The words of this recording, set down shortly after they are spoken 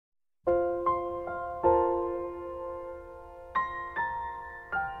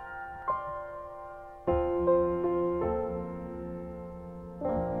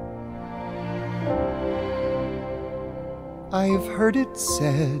I've heard it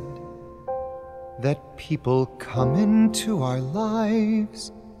said that people come into our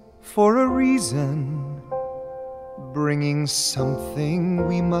lives for a reason, bringing something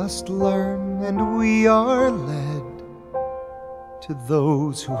we must learn, and we are led to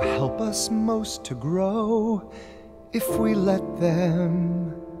those who help us most to grow if we let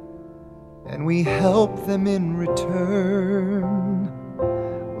them, and we help them in return.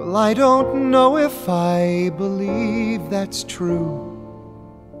 Well, I don't know if I believe that's true,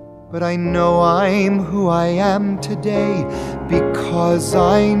 but I know I'm who I am today because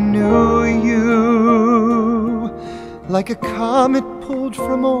I knew you. Like a comet pulled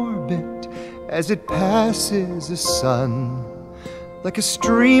from orbit as it passes a sun, like a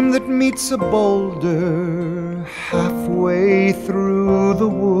stream that meets a boulder halfway through the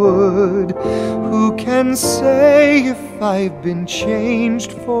wood. Who can say if I've been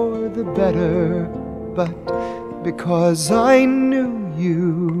changed for the better? But because I knew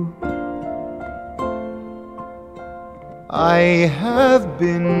you, I have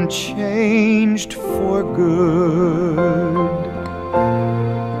been changed for good.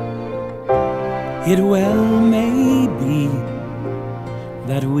 It well may be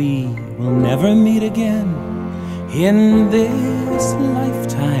that we will never meet again in this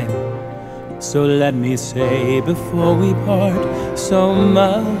lifetime. So let me say before we part, so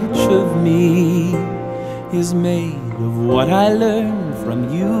much of me is made of what I learned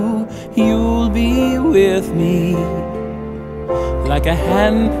from you. You'll be with me like a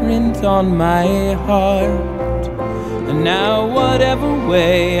handprint on my heart. And now whatever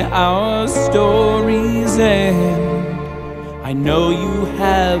way our stories end, I know you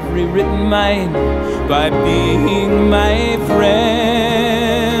have rewritten mine by being my friend.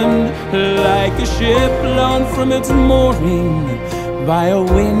 Like a ship blown from its mooring by a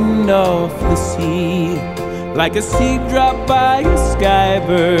wind off the sea, like a seed dropped by a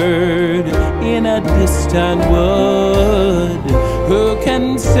skybird in a distant wood. Who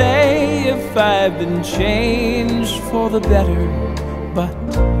can say if I've been changed for the better? But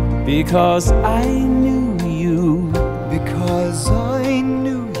because I knew you, because I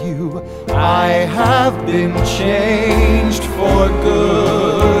knew you, I have been changed for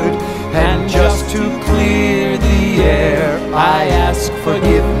good. And just to clear the air, I ask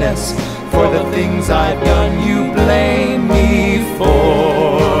forgiveness for the things I've done you blame me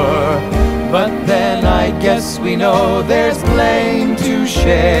for. But then I guess we know there's blame to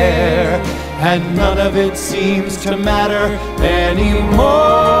share, and none of it seems to matter anymore.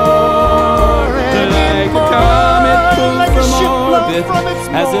 Like a comet pulled from orbit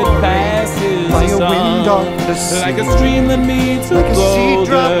as it passes by the a sun, wind off the sea, like a stream that meets like a a seed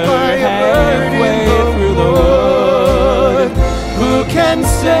boulder dropped by a bird halfway in the through the wood. Who can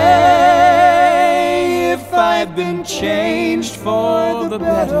say if I've been changed for the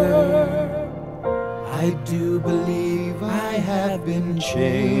better? I do believe I have been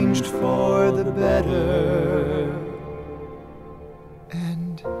changed for the better.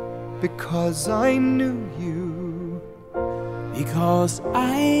 And because I knew you, because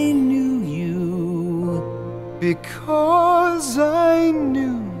I knew you, because I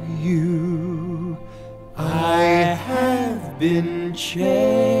knew you, I have been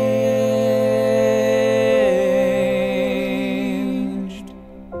changed